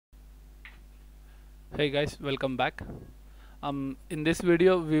Hey guys, welcome back. In this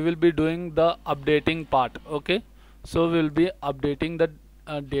video we will be doing the updating part. Okay, so we'll be updating the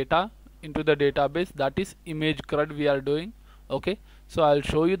data into the database, that is image CRUD we are doing. Okay, so I'll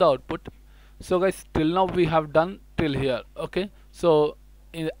show you the output. So guys, till now we have done till here. Okay, so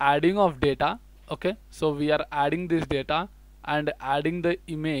in adding of data, okay, so we are adding this data and adding the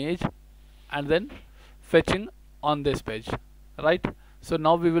image and then fetching on this page, right? So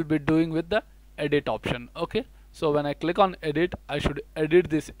now we will be doing with the edit option. Okay, so when I click on edit, I should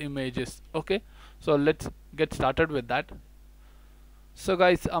edit these images. Okay, so let's get started with that. So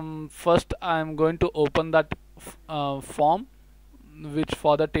guys, first I am going to open that form which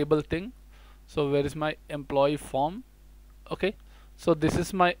for the table thing. So where is my employee form? Okay, so this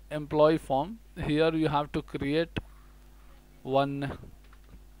is my employee form. Here you have to create one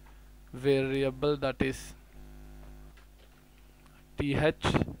variable, that is th.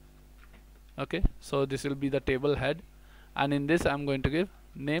 Okay, so this will be the table head, and in this I'm going to give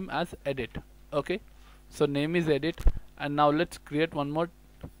name as edit. Okay, so name is edit, and now let's create one more.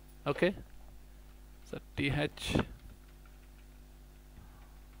 Okay, so th.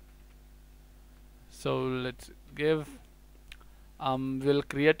 So let's give we'll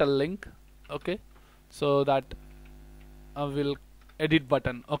create a link. Okay, so that will edit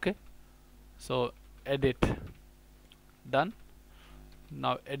button. Okay, so edit, done.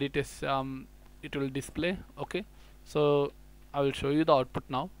 Now edit is it will display. Okay, so I will show you the output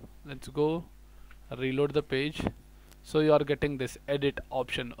now. Let's go reload the page. So you are getting this edit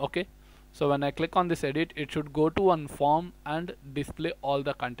option. Okay, so when I click on this edit, it should go to one form and display all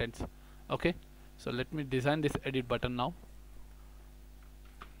the contents. Okay, so let me design this edit button now.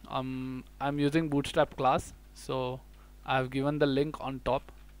 I'm using bootstrap class, so I have given the link on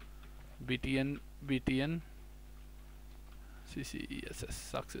top, btn ccess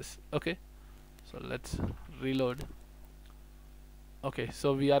success. Okay, so let's reload. Okay,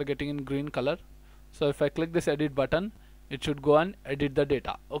 so we are getting in green color. So if I click this edit button, it should go and edit the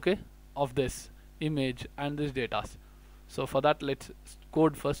data, okay, of this image and this data. So for that, let's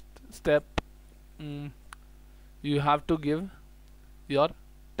code first step. You have to give your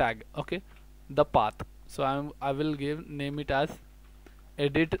tag, okay, the path. So I will name it as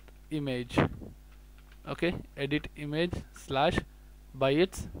edit image. Okay, edit image slash by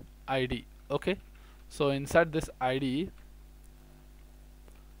its ID. Okay, so inside this ID,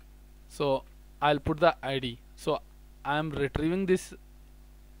 so I'll put the ID. So I am retrieving this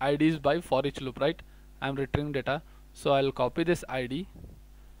IDs by for each loop, right? I am retrieving data, so I'll copy this ID,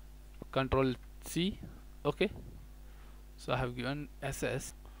 control C. Okay, so I have given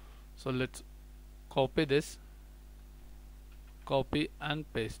SS. So let's copy this, copy and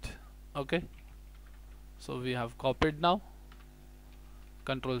paste. Okay, so we have copied now,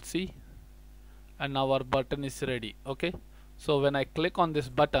 control C, and now our button is ready. Okay, so when I click on this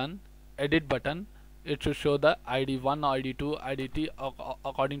button, edit button, it should show the ID1, ID2, IDT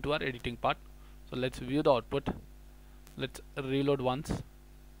according to our editing part. So let's view the output. Let's reload once.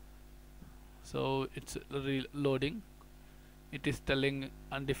 So it's reloading. It is telling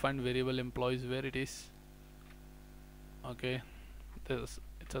undefined variable employees where it is. Okay,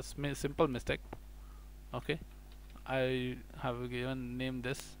 it's a simple mistake. Okay, I have given name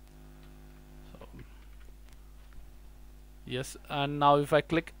this. So yes, and now if I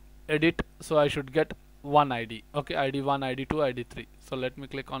click edit, so I should get one ID. Okay, ID1, ID2, ID3. So let me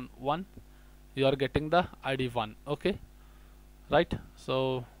click on 1. You are getting the ID1. Okay, right?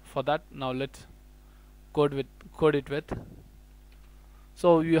 So for that, now let's code it with.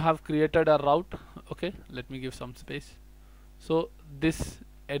 So you have created a route. Okay, let me give some space. So this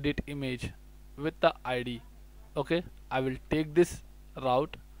edit image with the ID. Okay, I will take this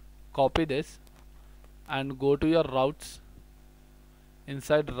route, copy this, and go to your routes.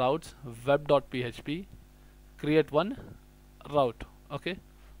 Inside routes, web.php, create one route. Okay,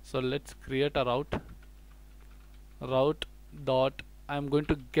 so let's create a route dot, I'm going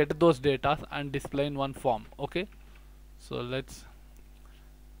to get those data and display in one form. Okay, so let's,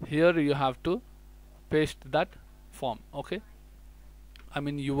 here you have to paste that form. Okay, I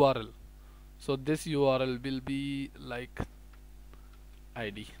mean URL. So this URL will be like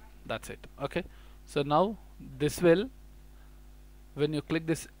ID. That's it. Okay, so now this will, when you click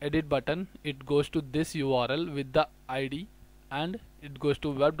this edit button, it goes to this URL with the ID, and it goes to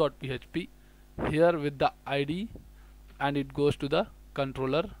web.php here with the ID, and it goes to the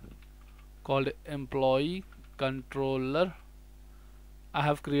controller called employee controller. I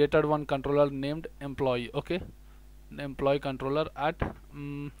have created one controller named employee. Okay, employee controller at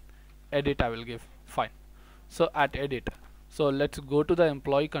edit I will give. Fine, so at edit, so let's go to the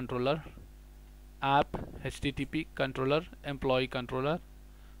employee controller. app http controller employee controller.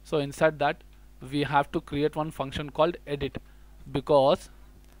 So inside that we have to create one function called edit, because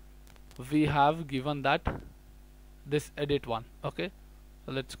we have given that this edit one. Okay,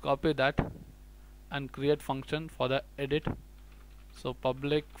 so let's copy that and create function for the edit. So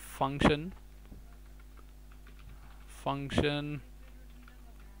public function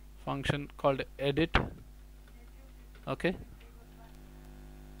called edit. Okay,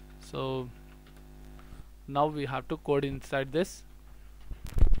 so now we have to code inside this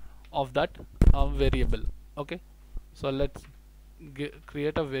of that variable. Okay, so let's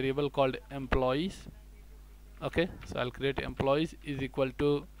create a variable called employees. Okay, so I'll create employees is equal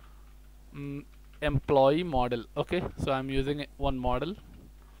to employee model. Okay, so I'm using one model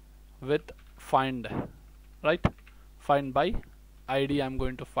with find, right? Find by ID. I'm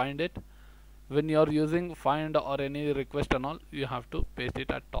going to find it. When you're using find or any request and all, you have to paste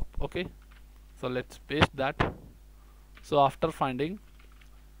it at top. Okay, so let's paste that. So after finding,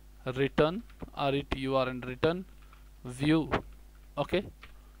 return and return view. Okay,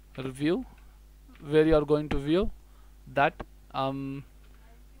 view, where you are going to view that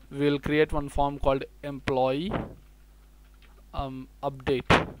we'll create one form called employee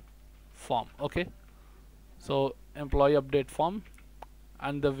update form. Okay, so employee update form,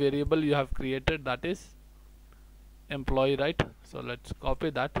 and the variable you have created, that is employee, right? So let's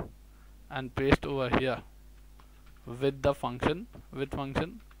copy that and paste over here with the function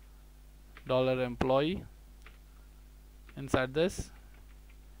 $employee. Inside this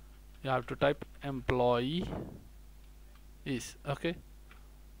you have to type employee is. Okay,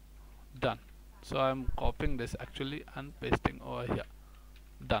 done. So I'm copying this actually and pasting over here.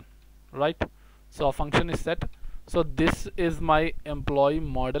 Done, right? So a function is set. So this is my employee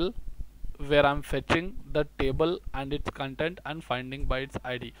model, where I'm fetching the table and its content and finding by its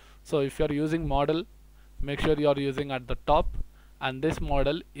ID. So if you're using model, make sure you're using at the top, and this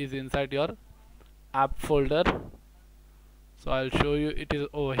model is inside your app folder. So I'll show you, it is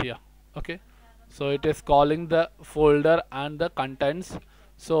over here. Okay, so it is calling the folder and the contents.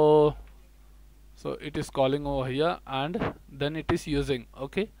 So it is calling over here, and then it is using,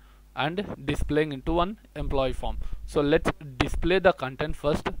 okay, and displaying into one employee form. So let's display the content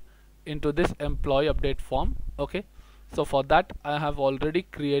first into this employee update form. Okay, so for that I have already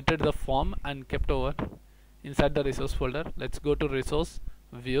created the form and kept over inside the resource folder. Let's go to resource,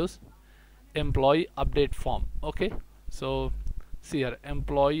 views, employee update form. Okay, so see here,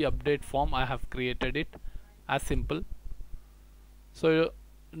 employee update form, I have created it as simple. So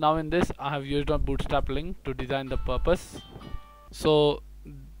now in this I have used a bootstrap link to design the purpose. So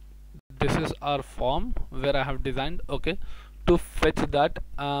this is our form where I have designed. Okay, to fetch that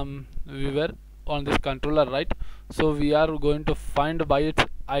we were on this controller, right? So we are going to find by its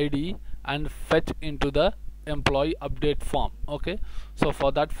ID and fetch into the employee update form. Okay, so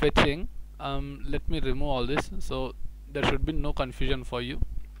for that fetching, let me remove all this so there should be no confusion for you.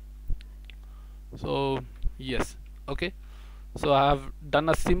 So yes, okay, so I have done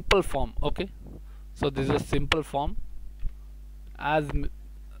a simple form. Okay, so this is a simple form, as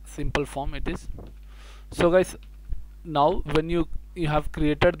simple form it is. So guys, now when you have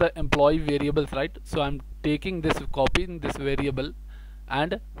created the employee variables, right? So I'm taking this, copying this variable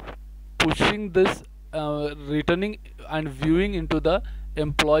and pushing this returning and viewing into the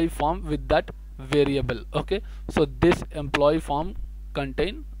employee form with that variable. Okay, so this employee form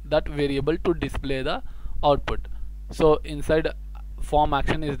contain that variable to display the output. So inside form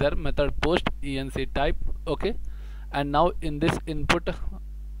action is there, method post enc type. Okay, and now in this input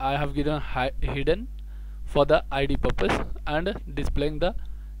I have given hidden for the ID purpose and displaying the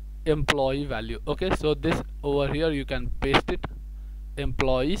employee value. Okay, so this over here you can paste it,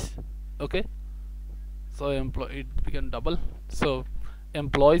 employees. Okay, so employee, it became double. So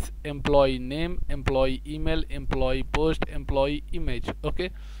employees, employee name, employee email, employee post, employee image. Okay,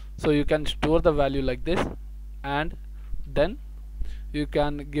 so you can store the value like this, and then you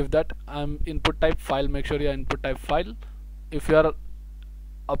can give that input type file. Make sure your input type file. If you are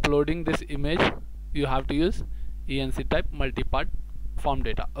uploading this image, you have to use enc type multipart form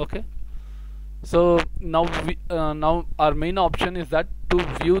data. Okay, so now we now our main option is that to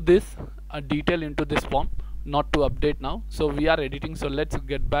view this detail into this form, not to update now. So we are editing, so let's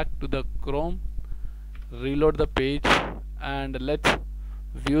get back to the Chrome, reload the page, and let's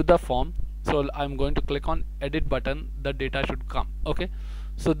view the form. So I'm going to click on edit button, the data should come. Okay,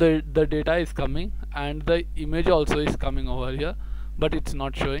 so the data is coming and the image also is coming over here, but it's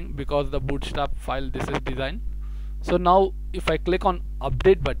not showing because the bootstrap file this is designed. So now if I click on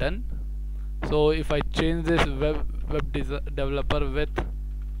update button, so if I change this web developer with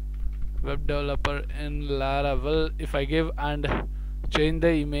web developer in Laravel. If I give and change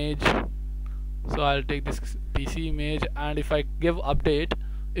the image, so I'll take this PC image, and if I give update,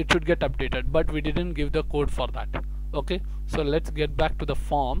 it should get updated, but we didn't give the code for that. Okay, so let's get back to the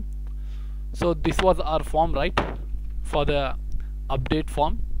form. So this was our form, right, for the update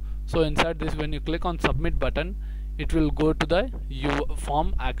form. So inside this, when you click on submit button, it will go to the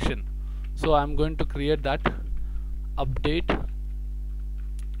form action. So I'm going to create that update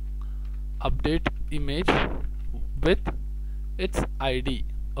image with its ID.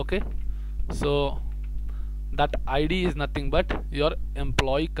 Okay, so that ID is nothing but your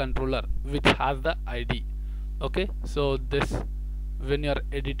employee controller, which has the ID. Okay, so this, when you're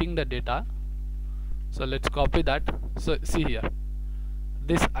editing the data, so let's copy that. So see here,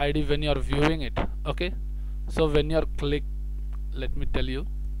 this ID when you're viewing it. Okay, so when you're let me tell you,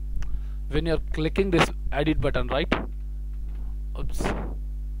 when you're clicking this edit button, right? Oops,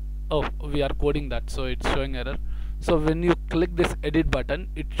 oh, we are coding that, so it's showing error. So when you click this edit button,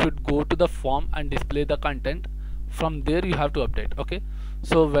 it should go to the form and display the content. From there you have to update. Okay,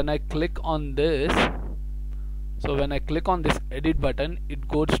 so when I click on this, so when I click on this edit button, it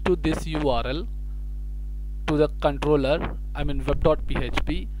goes to this URL, to the controller, I mean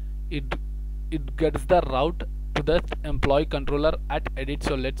web.php. It gets the route to the employee controller at edit.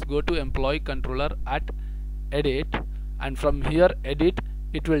 So let's go to employee controller at edit, and from here edit,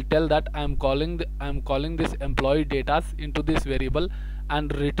 it will tell that I am calling this employee data into this variable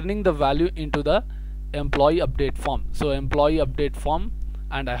and returning the value into the employee update form. So employee update form,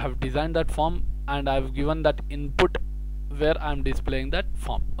 and I have designed that form, and I've given that input where I'm displaying that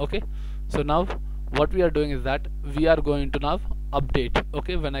form. Okay, so now what we are doing is that we are going to now update.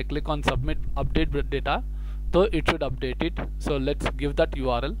 Okay, when I click on submit update data, so it should update it. So let's give that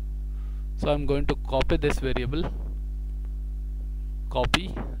URL. So I'm going to copy this variable,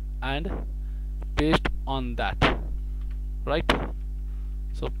 copy and paste on that, right?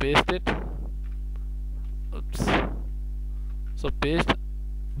 So paste it. Oops. So paste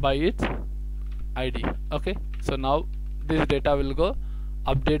by its ID. Okay, so now this data will go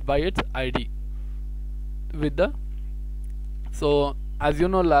update by its ID with the, so as you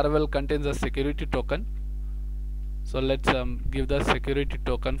know, Laravel contains a security token. So let's give the security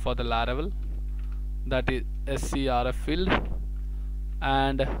token for the Laravel, that is scrf field.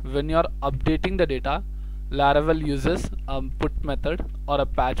 And when you are updating the data, Laravel uses put method or a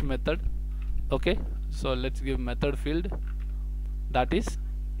patch method. Okay, so let's give method field, that is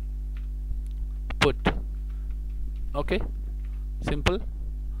put. Okay, simple.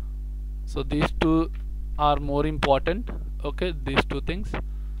 So these two are more important. Okay, these two things.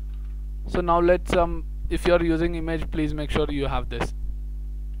 So now let's if you are using image, please make sure you have this.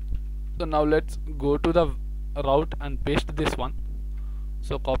 So now let's go to the route and paste this one.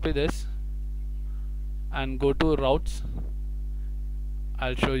 So copy this and go to routes.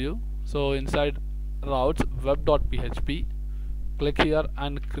 I'll show you. So inside routes, web.php, click here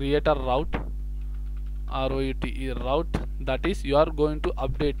and create a route, route, that is you are going to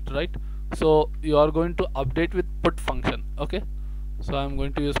update, right? So you are going to update with put function. Okay, so I'm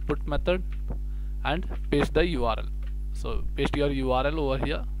going to use put method and paste the URL. So paste your URL over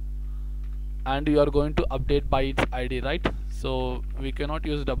here, and you are going to update by its ID, right? So we cannot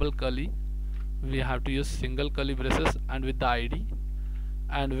use double curly, we have to use single curly braces and with the ID.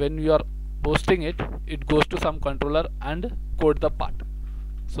 And when you are posting it, it goes to some controller and code the part.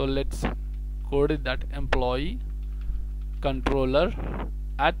 So let's code it, that employee controller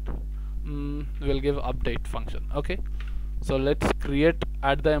at we'll give update function. Okay, so let's create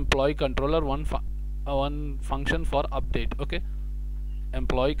at the employee controller one function for update. Okay,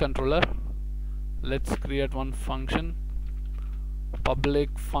 employee controller, let's create one function,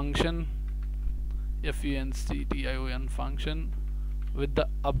 public function, function function with the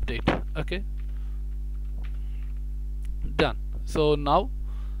update. Okay, done. So now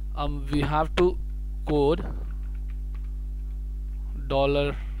we have to code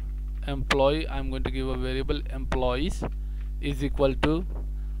 $employee. I'm going to give a variable employees is equal to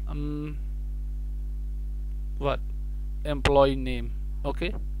what, employee name.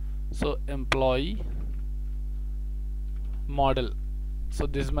 Okay, so employee model, so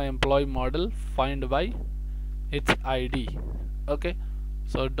this is my employee model, find by its ID. Okay,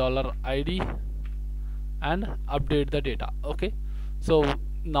 so $ID and update the data. Okay, so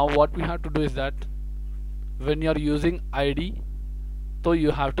now what we have to do is that when you are using ID, so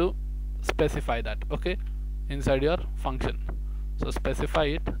you have to specify that. Okay, inside your function, so specify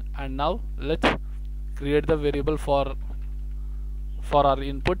it. And now let's create the variable for our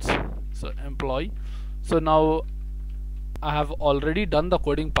inputs. So employee, so now I have already done the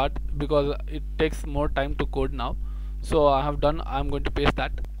coding part because it takes more time to code now. So I'm going to paste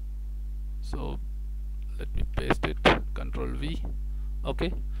that. So let me paste it, Control V.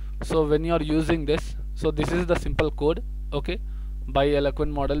 Okay, so when you are using this, so this is the simple code. Okay, by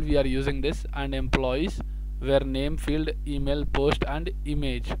Eloquent model we are using this, and employees where name field, email, post and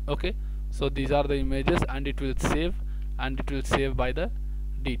image. Okay, so these are the images, and it will save by the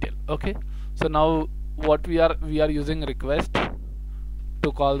detail. Okay, so now what we are using request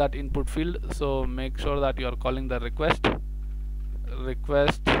to call that input field. So make sure that you are calling the request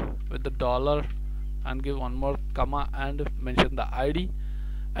with the dollar, and give one more comma and mention the ID.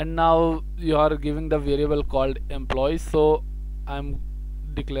 And now you are giving the variable called employees, so I'm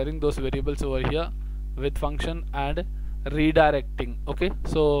declaring those variables over here with function and redirecting. Okay,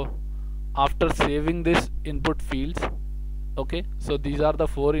 so after saving this input fields, okay, so these are the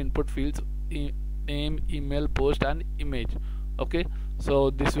 4 input fields: name, email, post and image. Okay,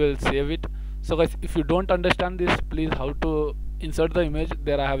 so this will save it. So guys, if you don't understand this, please how to insert the image,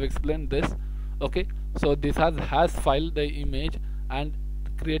 there I have explained this. Okay, so this has file the image and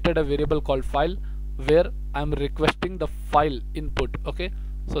created a variable called file where I'm requesting the file input. Okay,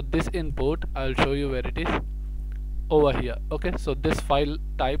 so this input I'll show you where it is over here. Okay, so this file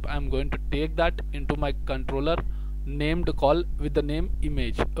type I'm going to take that into my controller named call with the name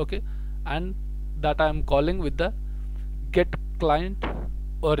image. Okay, and that I'm calling with the get client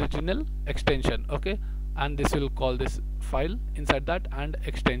original extension. Okay, and this will call this file inside that and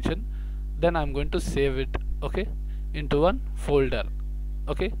extension. Then I'm going to save it, okay, into one folder.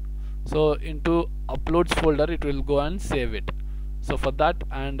 Okay, so into uploads folder it will go and save it. So for that,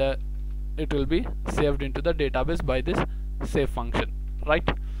 and it will be saved into the database by this save function, right?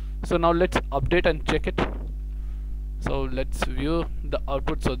 So now let's update and check it. So let's view the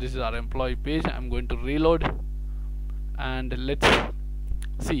output. So this is our employee page. I'm going to reload and let's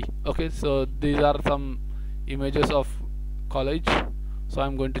see. Okay, so these are some images of college, so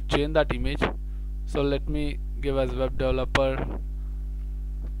I'm going to change that image. So let me give as web developer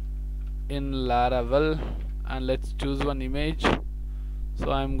in Laravel, and let's choose one image.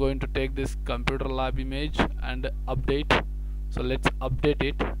 So I'm going to take this computer lab image and update. So let's update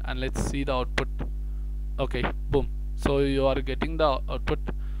it and let's see the output. Okay, boom. So you are getting the output.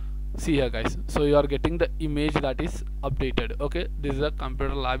 See here guys, so you are getting the image that is updated. Okay, this is a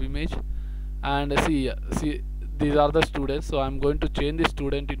computer lab image, and see these are the students. So I'm going to change the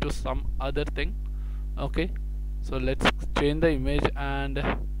student into some other thing. Okay, so let's change the image and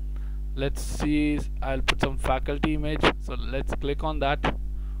let's see, I'll put some faculty image. So let's click on that,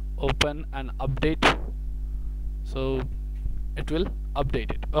 open and update. So it will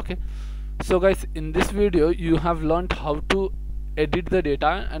update it. Okay, so guys, in this video you have learned how to edit the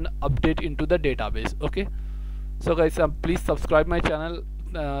data and update into the database. Okay, so guys, please subscribe my channel.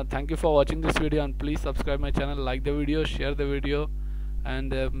 Thank you for watching this video, and please subscribe my channel, like the video, share the video,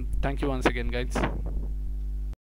 and thank you once again guys.